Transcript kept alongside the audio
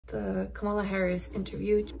the Kamala Harris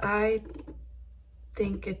interview. I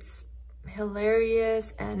think it's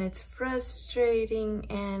hilarious and it's frustrating,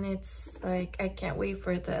 and it's like I can't wait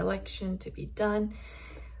for the election to be done.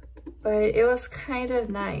 But it was kind of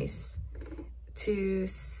nice to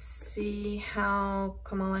see how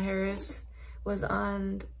Kamala Harris was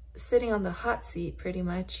sitting on the hot seat pretty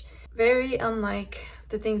much. Very unlike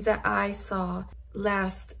the things that I saw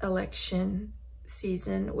last election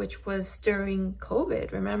season, which was during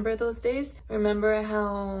COVID. Remember those days? Remember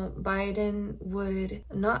how Biden would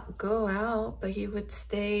not go out, but he would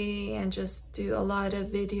stay and just do a lot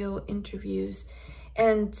of video interviews.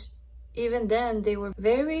 And even then, they were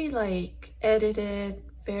very like edited,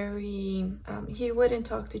 very, he wouldn't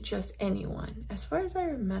talk to just anyone, as far as I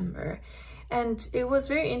remember. And it was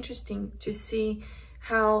very interesting to see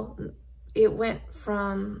how it went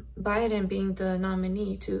from Biden being the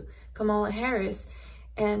nominee to Kamala Harris.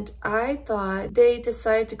 And I thought they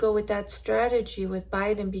decided to go with that strategy with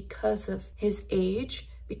Biden because of his age,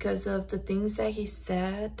 because of the things that he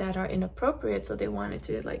said that are inappropriate. So they wanted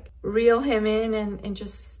to like reel him in and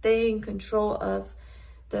just stay in control of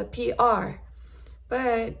the PR.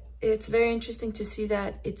 But it's very interesting to see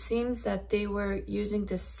that it seems that they were using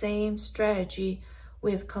the same strategy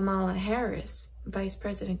with Kamala Harris, Vice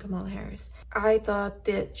President Kamala Harris. I thought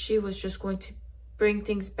that she was just going to bring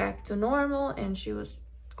things back to normal, and she was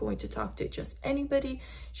going to talk to just anybody.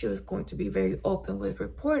 She was going to be very open with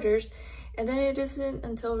reporters. And then it isn't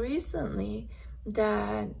until recently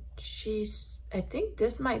that I think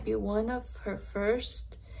this might be one of her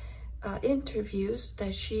first interviews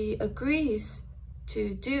that she agrees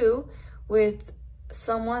to do with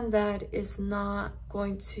someone that is not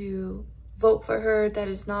going to vote for her, that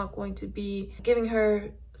is not going to be giving her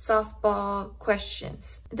softball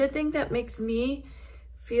questions. The thing that makes me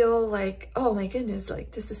feel like, oh my goodness,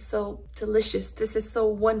 like this is so delicious, this is so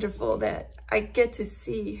wonderful that I get to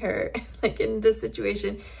see her like in this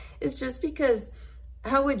situation, is just because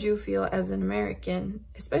how would you feel as an American,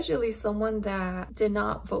 especially someone that did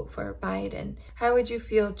not vote for Biden? How would you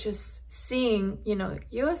feel just seeing, you know,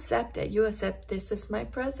 you accept it, you accept this is my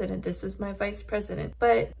president, this is my vice president,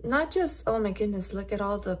 but not just, oh my goodness, look at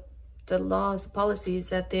all the laws, policies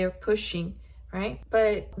that they're pushing, right?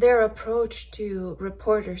 But their approach to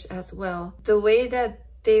reporters as well, the way that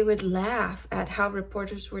they would laugh at how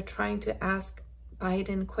reporters were trying to ask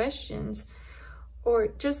Biden questions, or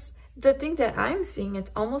just the thing that I'm seeing,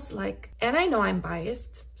 it's almost like, and I know I'm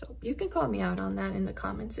biased, so you can call me out on that in the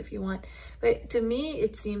comments if you want, but to me,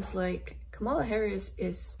 it seems like Kamala Harris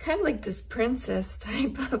is kind of like this princess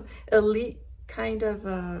type of elite kind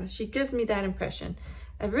of, she gives me that impression.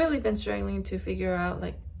 I've really been struggling to figure out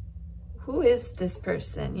like, who is this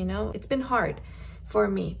person, you know? It's been hard for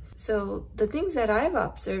me. So the things that I've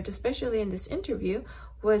observed, especially in this interview,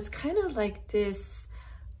 was kind of like this,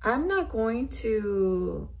 I'm not going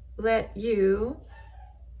to let you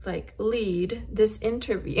like lead this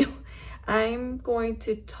interview. I'm going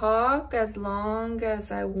to talk as long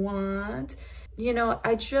as I want. You know,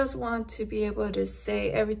 I just want to be able to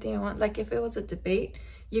say everything I want. Like if it was a debate,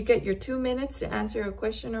 you get your 2 minutes to answer a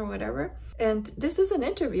question or whatever. And this is an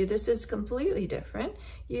interview. This is completely different.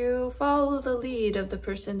 You follow the lead of the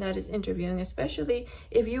person that is interviewing, especially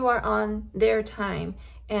if you are on their time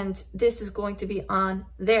and this is going to be on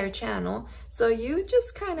their channel. So you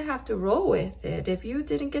just kind of have to roll with it. If you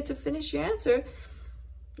didn't get to finish your answer,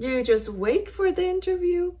 you just wait for the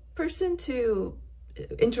interview person to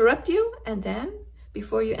interrupt you. And then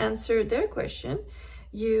before you answer their question,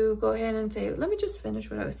 you go ahead and say, let me just finish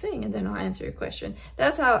what I was saying, and then I'll answer your question.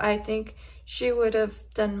 That's how I think she would have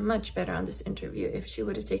done much better on this interview if she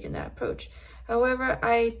would have taken that approach. However,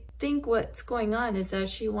 I think what's going on is that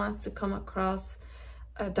she wants to come across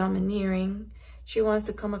domineering. She wants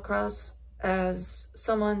to come across as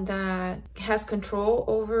someone that has control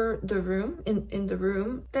over the room, in the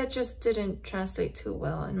room. That just didn't translate too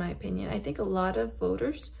well, in my opinion. I think a lot of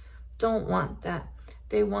voters don't want that.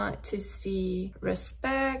 They want to see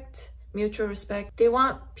respect, mutual respect. They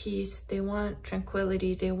want peace. They want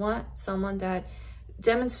tranquility. They want someone that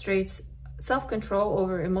demonstrates self-control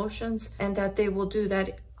over emotions, and that they will do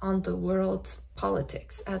that on the world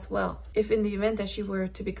politics as well. If in the event that she were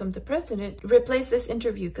to become the president, replace this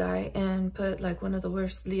interview guy and put like one of the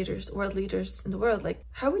worst leaders, world leaders in the world, like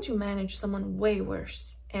how would you manage someone way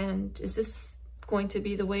worse? And is this going to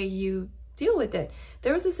be the way you deal with it?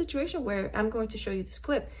 There was a situation where, I'm going to show you this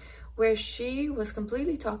clip, where she was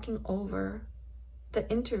completely talking over the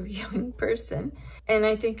interviewing person. And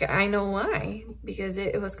I think I know why, because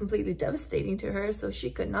it was completely devastating to her. So she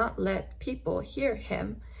could not let people hear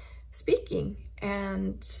him speaking.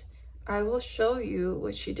 And I will show you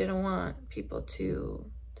what she didn't want people to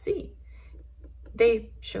see. They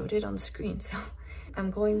showed it on the screen, so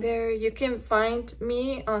I'm going there. You can find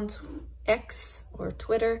me on X or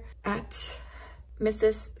Twitter at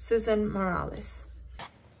Mrs. Susan Morales.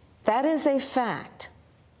 That is a fact.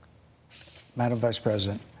 Madam Vice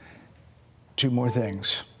President, two more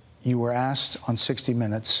things. You were asked on 60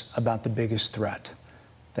 Minutes about the biggest threat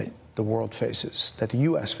that the world faces, that the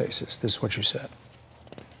U.S. faces. This is what you said.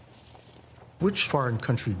 Which foreign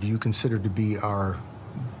country do you consider to be our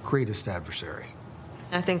greatest adversary?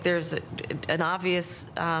 I think there's an obvious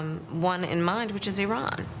one in mind, which is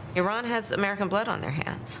Iran. Iran has American blood on their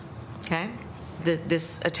hands, okay?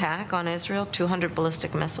 This attack on Israel, 200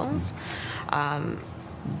 ballistic missiles.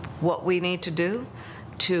 What we need to do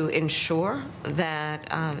to ensure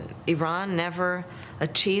that Iran never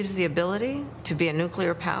achieves the ability to be a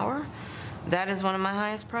nuclear power, that is one of my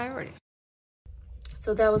highest priorities.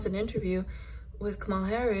 So that was an interview with Kamala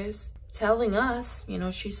Harris telling us, you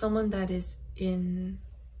know, she's someone that is in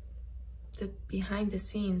the behind the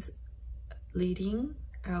scenes leading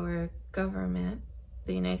our government,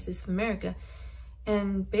 the United States of America.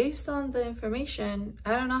 And based on the information,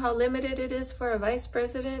 I don't know how limited it is for a vice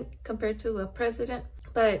president compared to a president,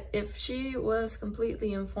 but if she was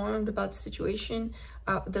completely informed about the situation,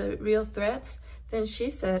 the real threats, then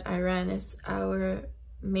she said Iran is our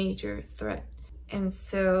major threat. And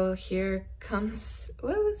so here comes,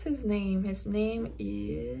 what was his name? His name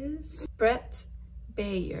is Brett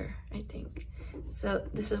Bayer, I think. So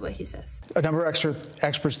this is what he says. A number of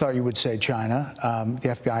experts thought you would say China. The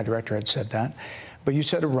FBI director had said that. But you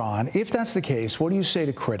said Iran. If that's the case, what do you say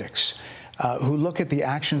to critics who look at the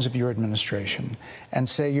actions of your administration and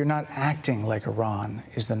say you're not acting like Iran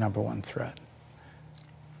is the #1 threat?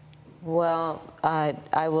 Well,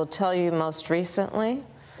 I will tell you most recently,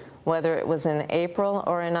 whether it was in April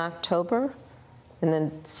or in October, and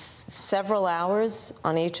then several hours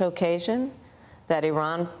on each occasion, that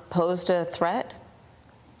Iran posed a threat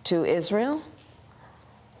to Israel.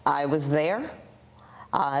 I was there,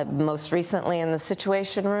 most recently in the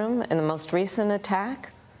Situation Room, in the most recent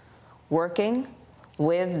attack, working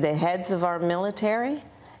with the heads of our military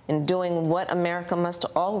and doing what America must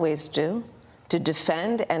always do to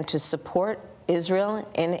defend and to support Israel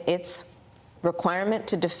in its requirement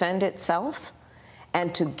to defend itself,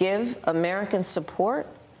 and to give American support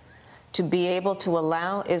to be able to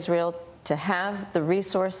allow Israel to have the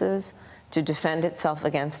resources to defend itself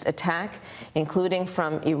against attack, including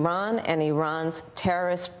from Iran and Iran's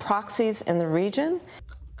terrorist proxies in the region.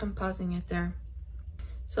 I'm pausing it there.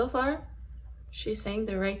 So far, she's saying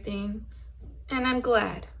the right thing, and I'm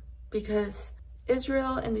glad, because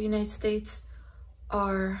Israel and the United States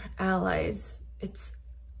are allies. It's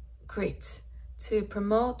great to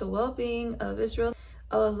promote the well-being of Israel.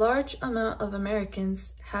 A large amount of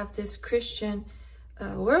Americans have this Christian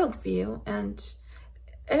worldview, and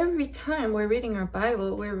every time we're reading our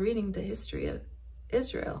Bible, we're reading the history of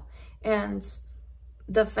Israel and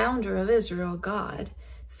the founder of Israel, God.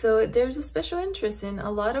 So there's a special interest in a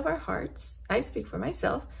lot of our hearts. I speak for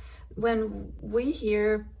myself. When we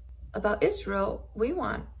hear about Israel, we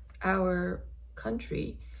want our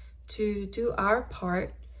country to do our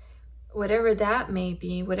part, whatever that may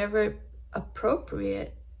be, whatever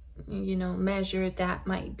appropriate, you know, measure that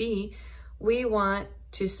might be. We want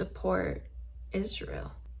to support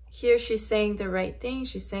Israel. Here she's saying the right thing.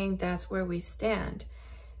 She's saying that's where we stand.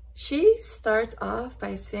 She starts off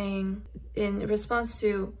by saying, in response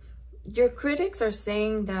to, your critics are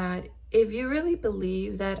saying that if you really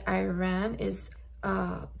believe that Iran is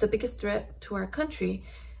the biggest threat to our country,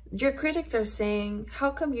 your critics are saying,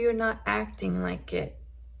 how come you're not acting like it?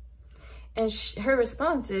 And her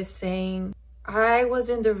response is saying, I was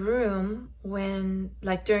in the room when,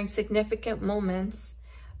 like, during significant moments,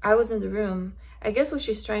 I was in the room. I guess what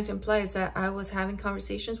she's trying to imply is that I was having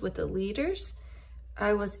conversations with the leaders.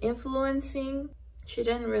 I was influencing. She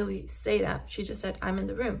didn't really say that. She just said, I'm in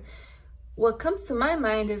the room. What comes to my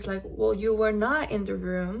mind is like, well, you were not in the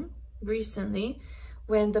room recently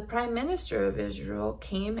when the Prime Minister of Israel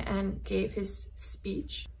came and gave his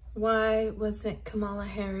speech. Why wasn't Kamala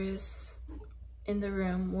Harris in the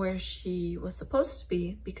room where she was supposed to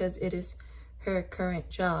be? Because it is her current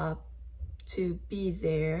job to be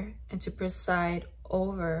there and to preside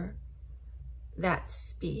over that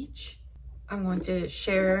speech. I'm going to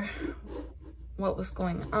share what was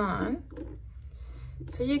going on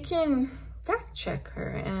so you can fact check her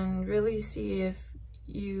and really see if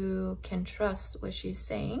you can trust what she's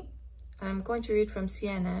saying. I'm going to read from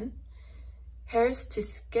CNN. Harris to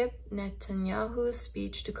skip Netanyahu's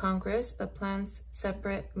speech to Congress but plans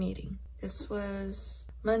separate meeting. This was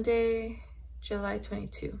Monday, July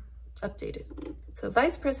 22, updated. So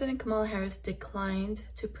Vice President Kamala Harris declined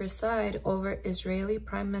to preside over Israeli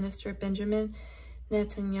Prime Minister Benjamin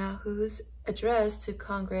Netanyahu's address to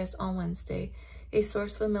Congress on Wednesday, a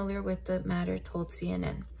source familiar with the matter told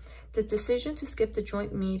CNN. The decision to skip the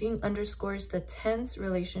joint meeting underscores the tense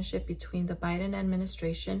relationship between the Biden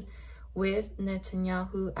administration with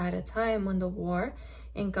Netanyahu at a time when the war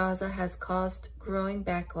in Gaza has caused growing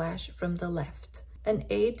backlash from the left. An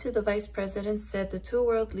aide to the vice president said the two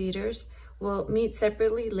world leaders will meet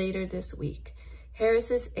separately later this week.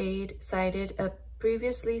 Harris's aide cited a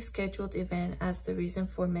previously scheduled event as the reason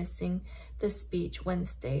for missing the speech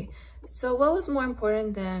Wednesday. So what was more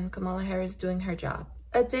important than Kamala Harris doing her job?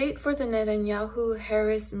 A date for the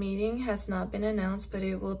Netanyahu-Harris meeting has not been announced, but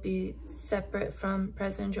it will be separate from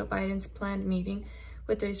President Joe Biden's planned meeting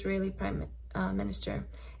with the Israeli Prime Minister.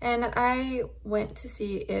 And I went to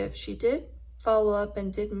see if she did follow up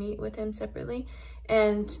and did meet with him separately.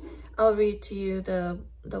 And I'll read to you the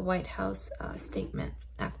White House statement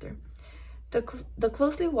after. The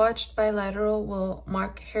closely watched bilateral will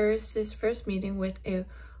mark Harris's first meeting with a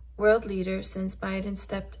world leader since Biden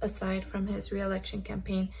stepped aside from his re-election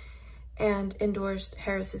campaign and endorsed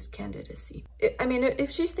Harris's candidacy. I mean,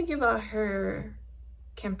 if she's thinking about her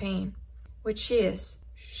campaign, which she is,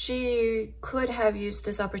 she could have used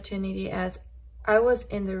this opportunity, as I was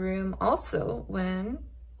in the room also when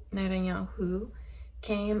Netanyahu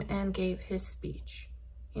came and gave his speech.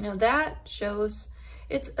 You know, that shows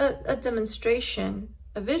it's a demonstration,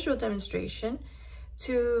 a visual demonstration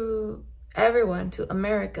to everyone, to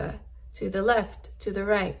America, to the left, to the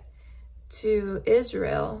right, to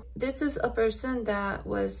Israel. This is a person that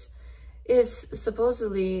is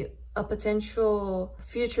supposedly a potential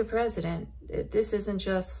future president. This isn't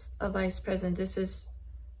just a vice president. This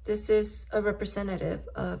is a representative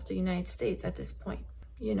of the United States at this point,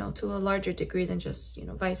 you know, to a larger degree than just, you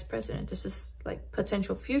know, vice president. This is like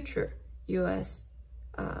potential future U.S.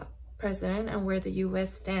 President, and where the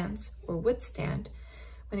U.S. stands or would stand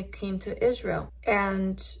when it came to Israel.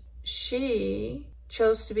 And she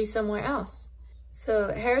chose to be somewhere else.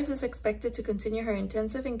 So Harris is expected to continue her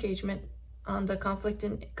intensive engagement on the conflict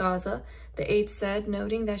in Gaza, the aide said,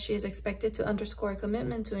 noting that she is expected to underscore a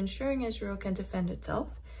commitment to ensuring Israel can defend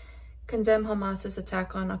itself, condemn Hamas's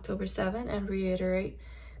attack on October 7, and reiterate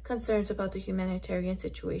concerns about the humanitarian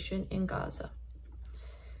situation in Gaza.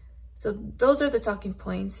 So those are the talking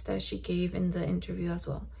points that she gave in the interview as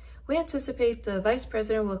well. We anticipate the vice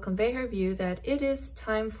president will convey her view that it is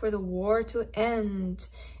time for the war to end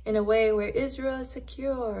in a way where Israel is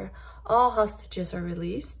secure, all hostages are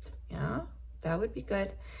released. Yeah, that would be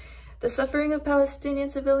good. The suffering of Palestinian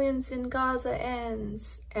civilians in Gaza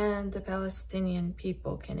ends, and the Palestinian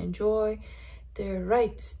people can enjoy their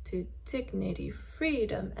right to dignity,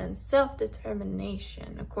 freedom, and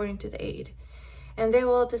self-determination, according to the aide. And they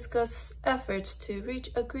will discuss efforts to reach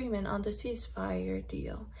agreement on the ceasefire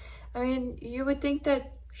deal. I mean, you would think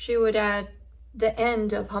that she would add the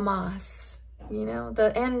end of Hamas, you know,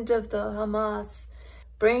 the end of the Hamas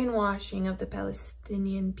brainwashing of the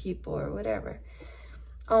Palestinian people or whatever.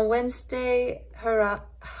 On Wednesday,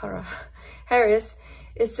 Harris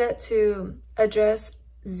is set to address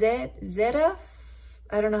Zeta,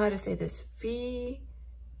 I don't know how to say this, Phi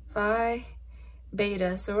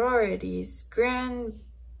Beta sororities Grand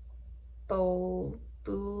Bowl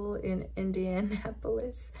in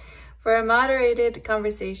Indianapolis for a moderated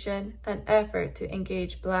conversation, an effort to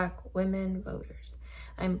engage Black women voters.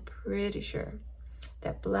 I'm pretty sure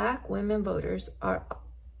that Black women voters are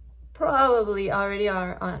probably already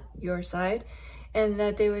on your side, and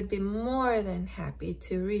that they would be more than happy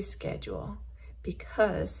to reschedule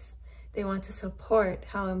because they want to support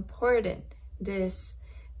how important this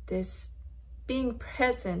being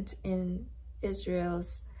present in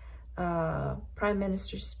Israel's prime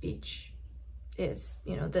minister's speech is,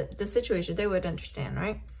 you know, the situation. They would understand,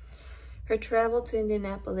 right? Her travel to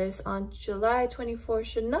Indianapolis on July 24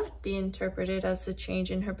 should not be interpreted as a change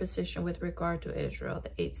in her position with regard to Israel,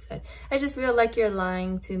 the aide said. I just feel like you're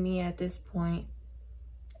lying to me at this point.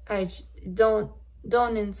 Don't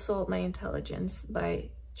insult my intelligence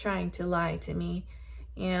by trying to lie to me.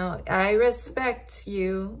 You know, I respect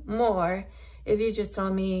you more if you just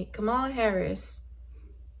tell me Kamala Harris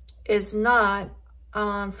is not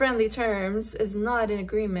on friendly terms, is not in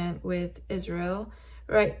agreement with Israel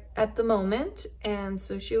right at the moment, and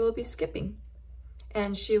so she will be skipping.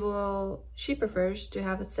 And she prefers to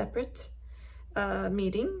have a separate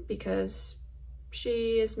meeting because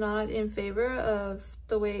she is not in favor of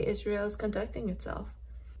the way Israel is conducting itself.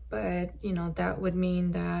 But, you know, that would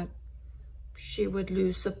mean that she would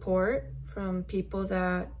lose support from people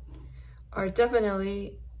that are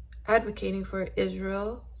definitely advocating for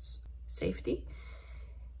Israel's safety.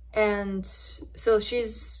 And so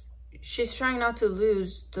she's trying not to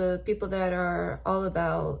lose the people that are all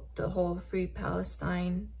about the whole free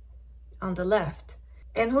Palestine on the left.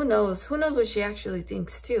 And who knows what she actually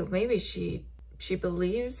thinks too. Maybe she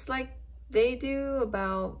believes like they do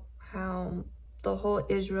about how the whole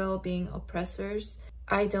Israel being oppressors.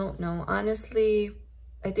 I don't know. Honestly,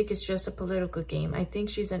 I think it's just a political game. I think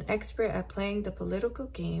she's an expert at playing the political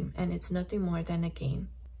game, and it's nothing more than a game,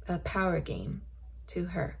 a power game to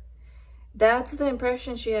her. That's the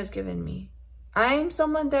impression she has given me. I'm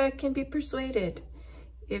someone that can be persuaded.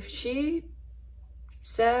 If she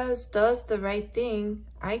does the right thing,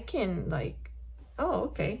 I can like, oh,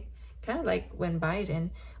 okay. Kind of like when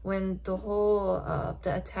the whole,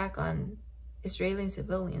 the attack on Israeli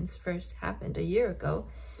civilians first happened a year ago,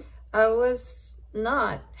 I was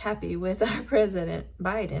not happy with our President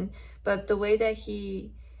Biden, but the way that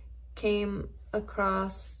he came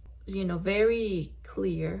across, you know, very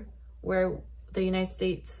clear where the United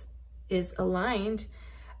States is aligned,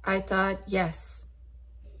 I thought, yes,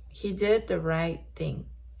 he did the right thing.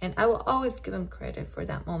 And I will always give him credit for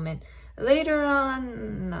that moment. Later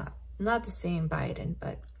on, not the same Biden,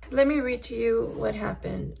 but let me read to you what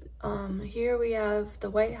happened. Here we have the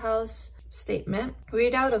White House statement.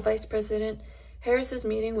 Read out of Vice President Harris's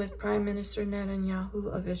meeting with Prime Minister Netanyahu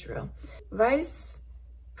of Israel. Vice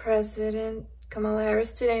President Kamala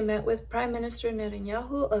Harris today met with Prime Minister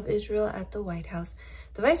Netanyahu of Israel at the White House.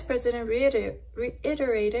 The Vice President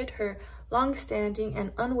reiterated her long-standing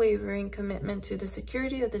and unwavering commitment to the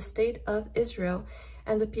security of the State of Israel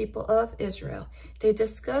and the people of Israel. They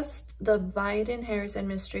discussed the Biden-Harris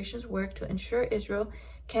administration's work to ensure Israel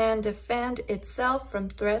can defend itself from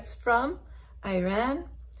threats from Iran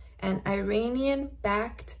and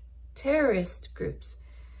Iranian-backed terrorist groups.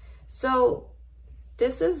 So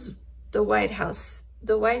this is the White House.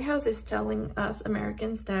 The White House is telling us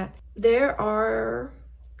Americans that there are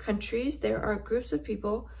countries, there are groups of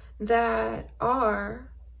people that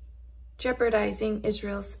are jeopardizing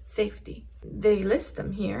Israel's safety. They list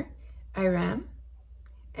them here: Iran,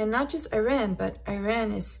 and not just Iran, but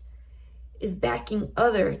Iran is backing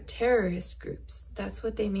other terrorist groups. That's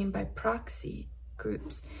what they mean by proxy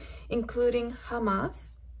groups, including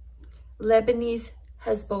Hamas, Lebanese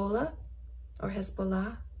Hezbollah, or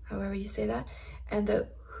Hezbollah, however you say that, and the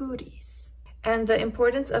Houthis, and the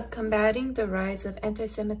importance of combating the rise of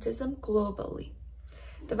anti-Semitism globally.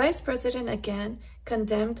 The Vice President again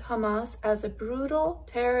condemned Hamas as a brutal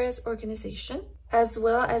terrorist organization, as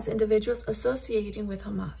well as individuals associating with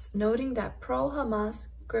Hamas, noting that pro-Hamas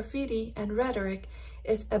graffiti and rhetoric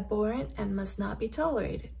is abhorrent and must not be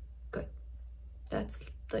tolerated. Good. That's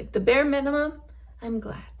like the bare minimum. I'm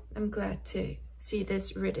glad to see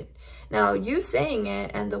this written. Now, you saying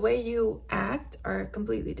it and the way you act are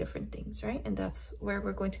completely different things, right? And that's where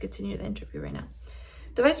we're going to continue the interview right now.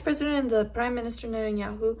 The Vice President and the Prime Minister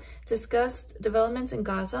Netanyahu discussed developments in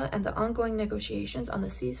Gaza and the ongoing negotiations on the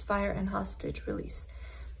ceasefire and hostage release.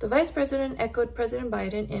 The Vice President echoed President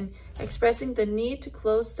Biden in expressing the need to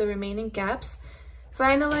close the remaining gaps,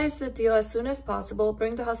 finalize the deal as soon as possible,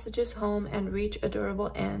 bring the hostages home, and reach a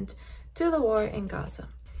durable end to the war in Gaza.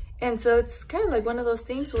 And so it's kind of like one of those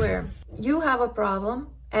things where you have a problem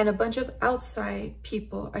and a bunch of outside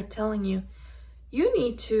people are telling you, you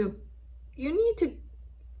need to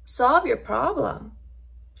solve your problem.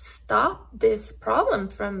 Stop this problem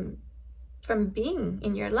from being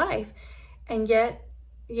in your life. And yet,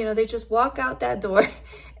 you know, they just walk out that door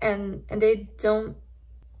and they don't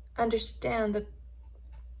understand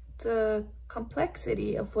the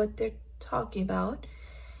complexity of what they're talking about,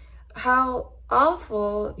 how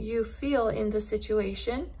awful you feel in the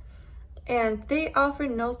situation, and they offer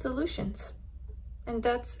no solutions. And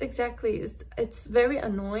that's exactly, it's very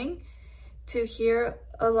annoying to hear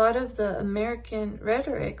a lot of the American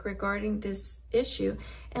rhetoric regarding this issue.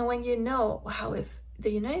 And when you know, wow, if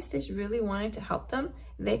the United States really wanted to help them,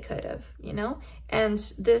 they could have, you know? And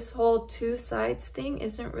this whole two sides thing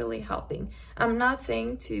isn't really helping. I'm not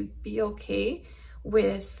saying to be okay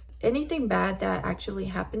with anything bad that actually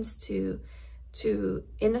happens to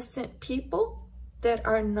innocent people that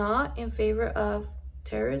are not in favor of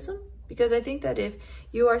terrorism. Because I think that if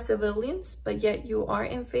you are civilians, but yet you are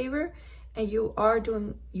in favor and you are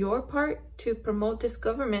doing your part to promote this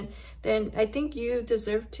government, then I think you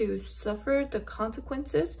deserve to suffer the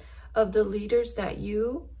consequences of the leaders that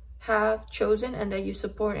you have chosen and that you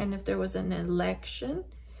support. And if there was an election,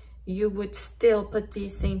 you would still put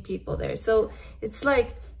these same people there. So it's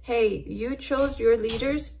like hey, you chose your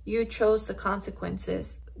leaders, you chose the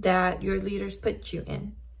consequences that your leaders put you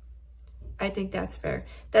in. I think that's fair.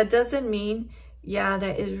 That doesn't mean, yeah,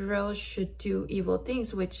 that Israel should do evil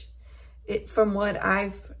things, which from what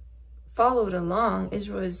I've followed along,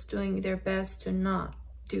 Israel is doing their best to not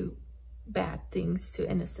do bad things to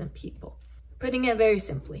innocent people. Putting it very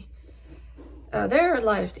simply, there are a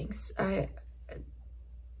lot of things.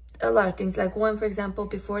 Like one, for example,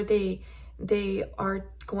 before they are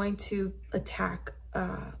going to attack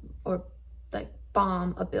or like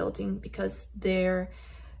bomb a building because they're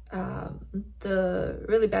the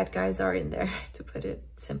really bad guys are in there, to put it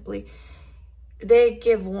simply. They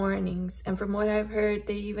give warnings, and from what I've heard,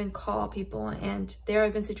 they even call people, and there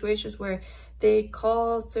have been situations where they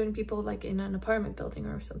call certain people, like in an apartment building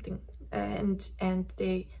or something, and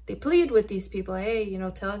they plead with these people, hey, you know,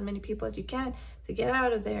 tell as many people as you can to get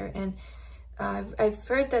out of there. And I've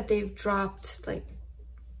heard that they've dropped like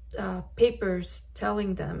papers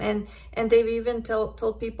telling them, and they've even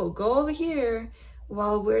told people, go over here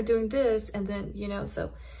while we're doing this, and then, you know,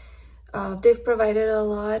 so they've provided a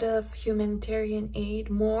lot of humanitarian aid,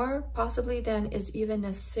 more possibly than is even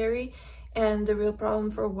necessary. And the real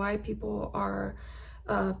problem for why people are,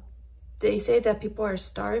 they say that people are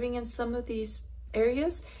starving in some of these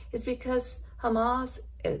areas, is because Hamas,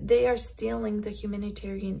 they are stealing the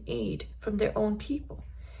humanitarian aid from their own people.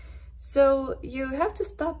 So you have to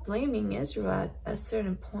stop blaming Israel at a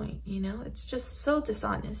certain point, you know? It's just so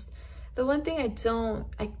dishonest. The one thing I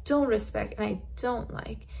don't respect and I don't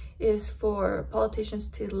like is for politicians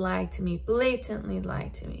to lie to me, blatantly lie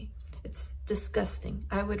to me. It's disgusting.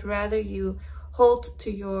 I would rather you hold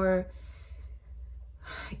to your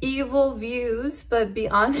evil views, but be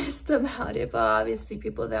honest about it. But obviously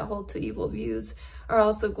people that hold to evil views are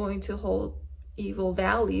also going to hold evil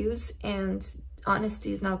values, and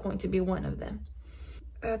honesty is not going to be one of them.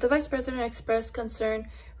 The Vice President expressed concern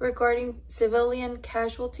regarding civilian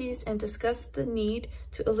casualties and discussed the need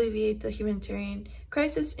to alleviate the humanitarian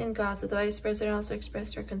crisis in Gaza. The Vice President also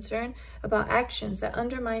expressed her concern about actions that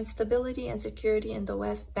undermine stability and security in the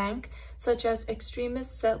West Bank, such as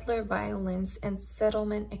extremist settler violence and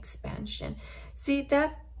settlement expansion. See,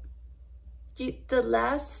 that the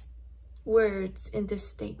last words in this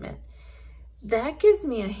statement, that gives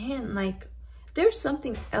me a hint, like there's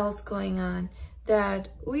something else going on that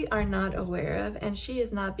we are not aware of, and she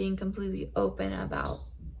is not being completely open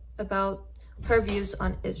about her views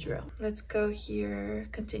on Israel. Let's go here,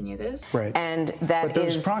 continue this. Right. And that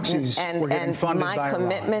is proxies and my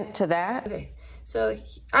commitment to that. Okay, so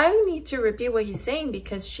I need to repeat what he's saying,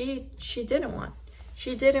 because she didn't want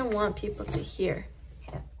people to hear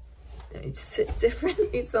him. It's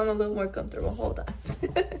different, so I'm a little more comfortable. Hold on.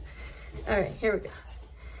 All right, here we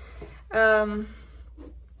go.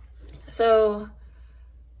 So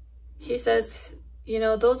he says, you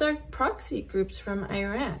know, those are proxy groups from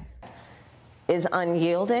Iran. Is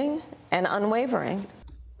unyielding and unwavering.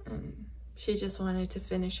 She just wanted to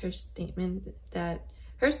finish her statement that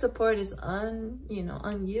her support is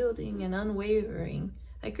unyielding and unwavering.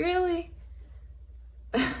 Like, really?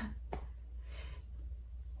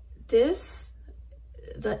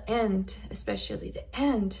 The end, especially the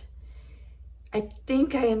end, I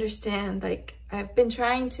think I understand. Like, I've been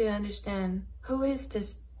trying to understand, who is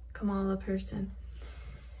this Kamala person?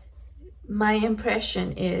 My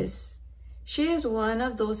impression is she is one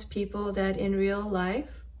of those people that in real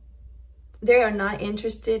life, they are not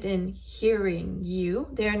interested in hearing you.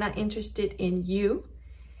 They are not interested in you.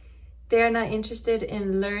 They are not interested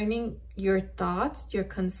in learning your thoughts, your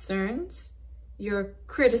concerns, your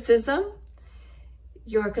criticism,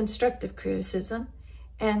 your constructive criticism.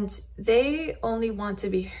 And they only want to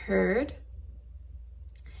be heard,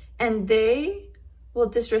 and they will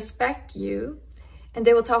disrespect you, and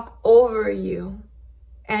they will talk over you,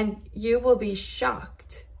 and you will be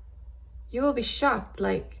shocked. You will be shocked.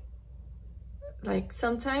 Like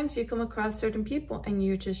sometimes you come across certain people and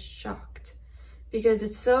you're just shocked, because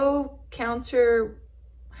it's so counter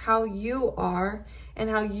how you are and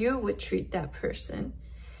how you would treat that person.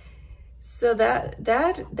 So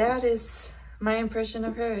that is my impression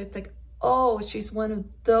of her. It's like, oh, she's one of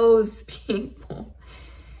those people.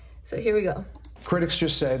 So here we go. Critics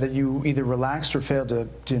just say that you either relaxed or failed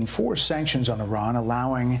to enforce sanctions on Iran,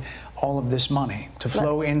 allowing all of this money to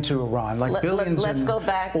flow into Iran, like billions. Let's go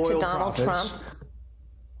back to Donald Trump.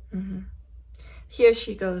 Mm-hmm. Here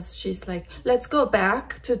she goes. She's like, let's go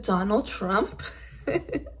back to Donald Trump.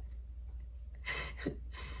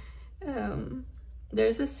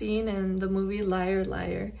 There's a scene in the movie Liar,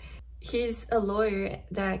 Liar. He's a lawyer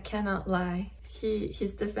that cannot lie.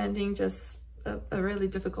 He's defending just a really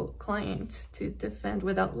difficult client to defend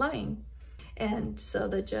without lying. And so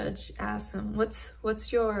the judge asked him,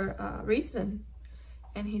 what's your reason?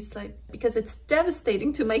 And he's like, because it's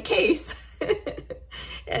devastating to my case.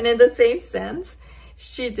 And in the same sense,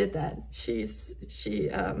 she did that. He's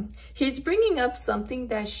bringing up something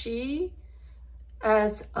that she,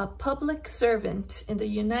 as a public servant in the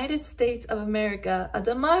United States of America, a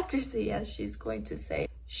democracy, as she's going to say,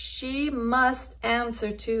 she must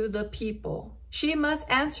answer to the people. She must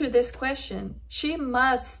answer this question. She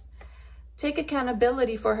must take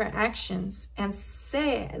accountability for her actions and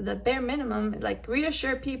say the bare minimum, like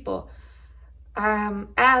reassure people,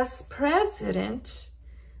 as president,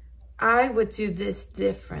 I would do this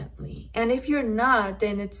differently. And if you're not,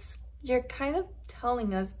 then you're kind of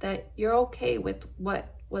telling us that you're okay with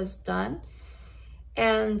what was done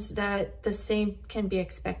and that the same can be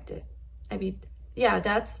expected. I mean, yeah,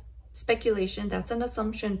 that's speculation, that's an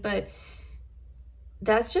assumption, but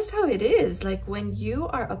that's just how it is. Like, when you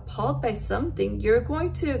are appalled by something, you're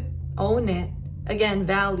going to own it. Again,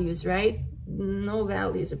 values, right? No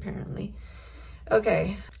values, apparently.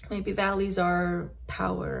 Okay, maybe values are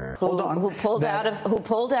power. Hold on. Who pulled out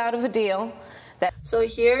of a deal. So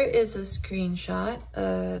here is a screenshot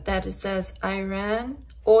that it says Iran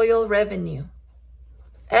oil revenue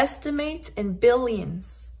estimates in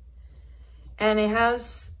billions, and it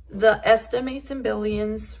has the estimates in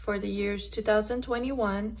billions for the years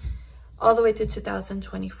 2021 all the way to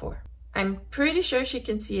 2024. I'm pretty sure she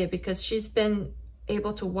can see it because she's been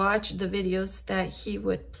able to watch the videos that he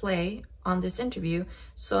would play on this interview.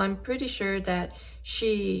 So I'm pretty sure that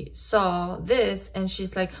she saw this and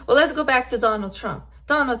she's like, well, let's go back to Donald Trump.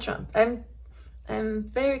 Donald Trump. I'm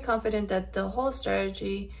very confident that the whole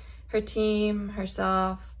strategy, her team,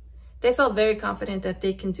 herself, they felt very confident that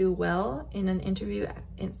they can do well in an interview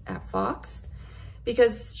at Fox,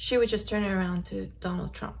 because she would just turn it around to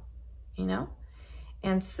Donald Trump, you know?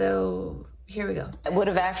 And so here we go. It would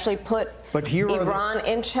have actually put Iran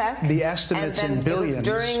in check. The estimates in billions. It was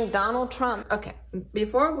during Donald Trump. Okay,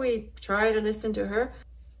 before we try to listen to her,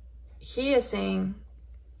 he is saying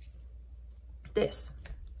this.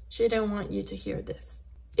 She didn't want you to hear this.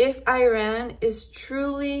 If Iran is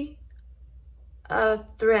truly a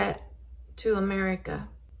threat to America,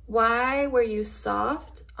 why were you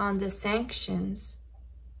soft on the sanctions?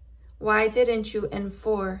 Why didn't you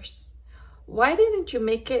enforce? Why didn't you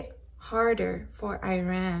make it harder for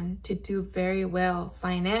Iran to do very well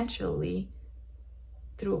financially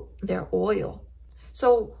through their oil?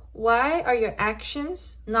 So why are your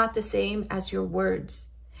actions not the same as your words?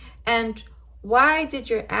 And why did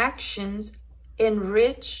your actions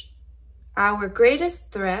enrich our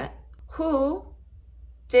greatest threat, who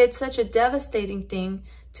did such a devastating thing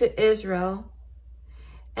to Israel?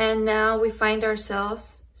 And now we find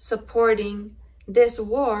ourselves supporting this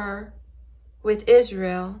war with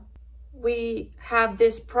Israel. We have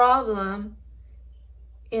this problem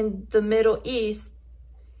in the Middle East,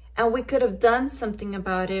 and we could have done something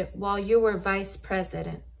about it while you were vice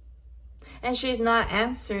president. And she's not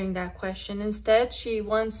answering that question. Instead, she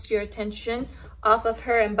wants your attention off of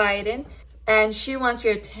her and Biden, and she wants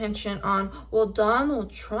your attention on, well,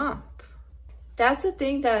 Donald Trump. That's the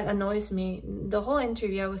thing that annoys me. The whole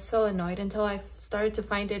interview, I was so annoyed until I started to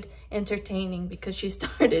find it entertaining, because she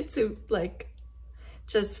started to, like,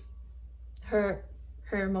 just her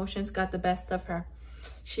emotions got the best of her.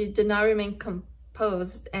 She did not remain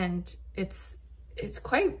composed, and it's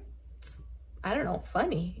quite, I don't know,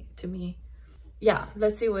 funny to me. Yeah,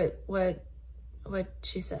 let's see what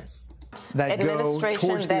she says. That Administration go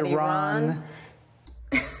towards that the Iran.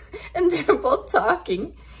 And they're both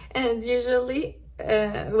talking. And usually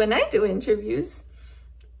when I do interviews,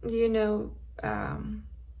 you know,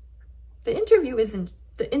 the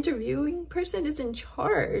interviewing person is in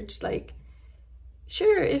charge. Like,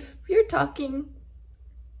 sure, if you're talking,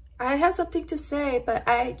 I have something to say, but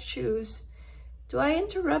I choose, do I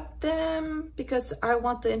interrupt them because I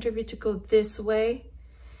want the interview to go this way?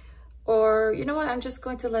 Or, you know what, I'm just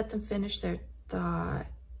going to let them finish their thought.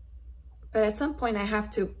 But at some point I have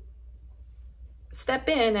to step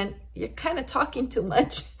in, and you're kind of talking too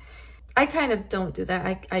much. I kind of don't do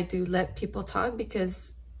that. I do let people talk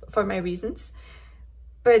because for my reasons.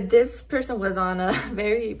 But this person was on a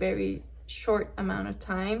very, very short amount of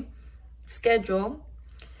time schedule.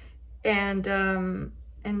 And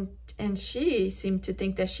she seemed to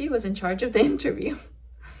think that she was in charge of the interview.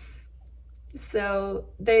 So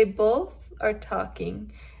they both are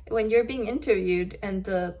talking. When you're being interviewed and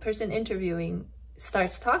the person interviewing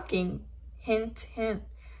starts talking, hint, hint,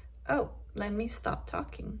 oh, let me stop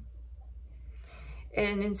talking.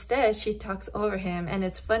 And instead she talks over him. And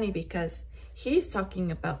it's funny because he's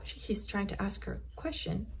talking about, he's trying to ask her a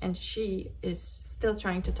question, and she is still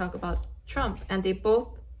trying to talk about Trump, and they both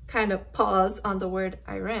kind of pause on the word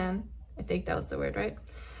Iran. I think that was the word, right?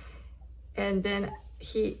 And then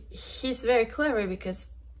he's very clever because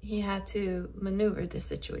he had to maneuver this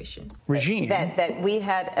situation. Regime. That we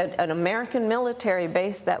had an American military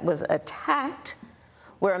base that was attacked,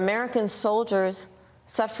 where American soldiers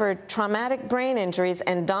suffered traumatic brain injuries,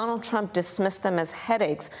 and Donald Trump dismissed them as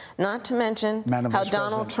headaches, not to mention how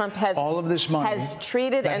Donald Trump has, all of this money has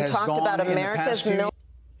treated and talked about America's military.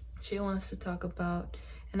 She wants to talk about,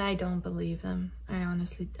 and I don't believe them. I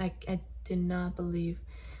honestly, I do not believe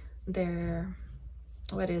their,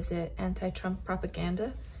 what is it, anti-Trump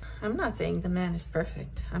propaganda. I'm not saying the man is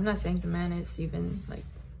perfect. I'm not saying the man is even like,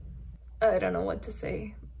 I don't know what to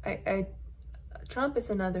say. Trump is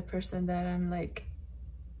another person that I'm like,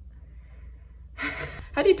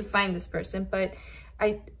 how do you define this person? But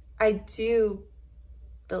I do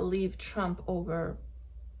believe Trump over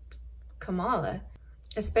Kamala,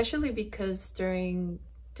 especially because during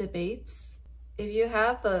debates, if you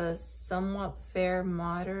have a somewhat fair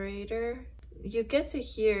moderator, you get to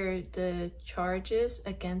hear the charges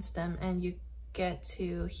against them, and you get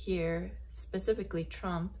to hear specifically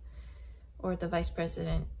Trump, or the vice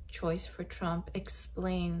president choice for Trump,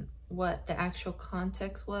 explain what the actual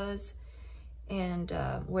context was and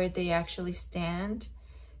where they actually stand.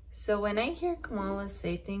 So when I hear Kamala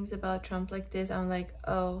say things about Trump like this, I'm like,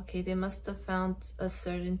 oh, okay, they must have found a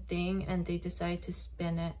certain thing and they decide to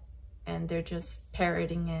spin it, and they're just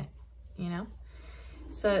parroting it, you know?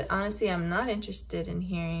 So honestly, I'm not interested in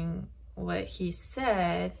hearing what he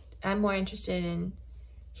said. I'm more interested in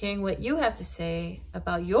hearing what you have to say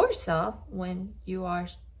about yourself when you are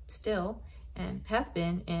still and have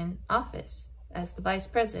been in office as the vice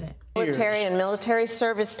president. Military and military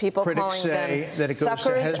service people calling them that it goes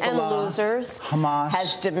suckers to and Hezbollah, Losers Hamas,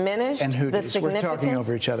 has diminished and the significance. We're talking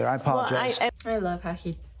over each other. I apologize. Well, I love how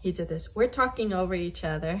he did this. We're talking over each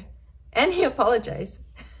other, and he apologized.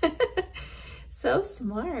 So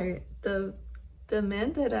smart. The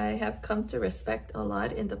men that I have come to respect a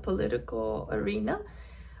lot in the political arena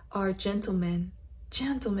are gentlemen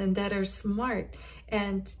that are smart,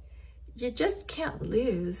 and you just can't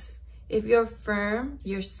lose. If you're firm,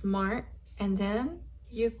 you're smart, and then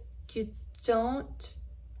you don't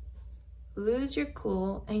lose your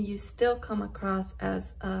cool, and you still come across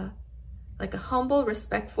as a humble,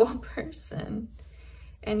 respectful person.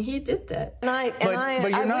 And he did that.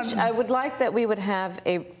 I would like that we would have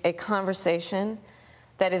a conversation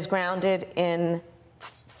that is grounded in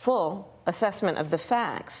full assessment of the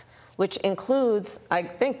facts, which includes, I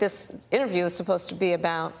think this interview is supposed to be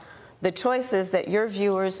about the choices that your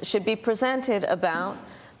viewers should be presented about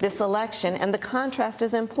this election, and the contrast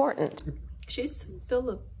is important. She's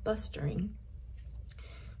filibustering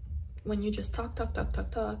when you just talk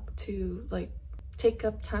to like take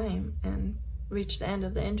up time and reach the end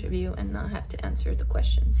of the interview and not have to answer the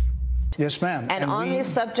questions. Yes, ma'am. And on the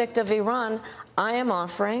subject of Iran, I am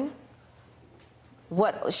offering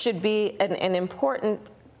what should be an important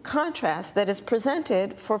contrast that is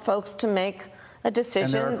presented for folks to make a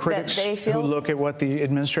decision and there are critics that they feel who look at what the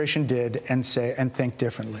administration did and say and think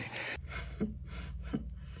differently.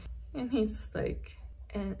 And he's like,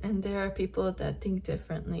 and there are people that think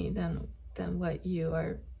differently than what you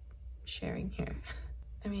are sharing here.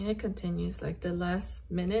 I mean, it continues, like the last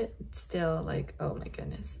minute, it's still like, oh my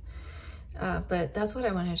goodness. But that's what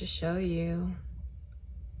I wanted to show you,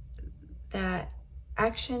 that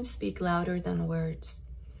actions speak louder than words.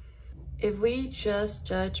 If we just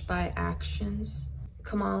judge by actions,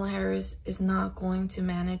 Kamala Harris is not going to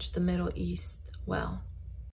manage the Middle East well.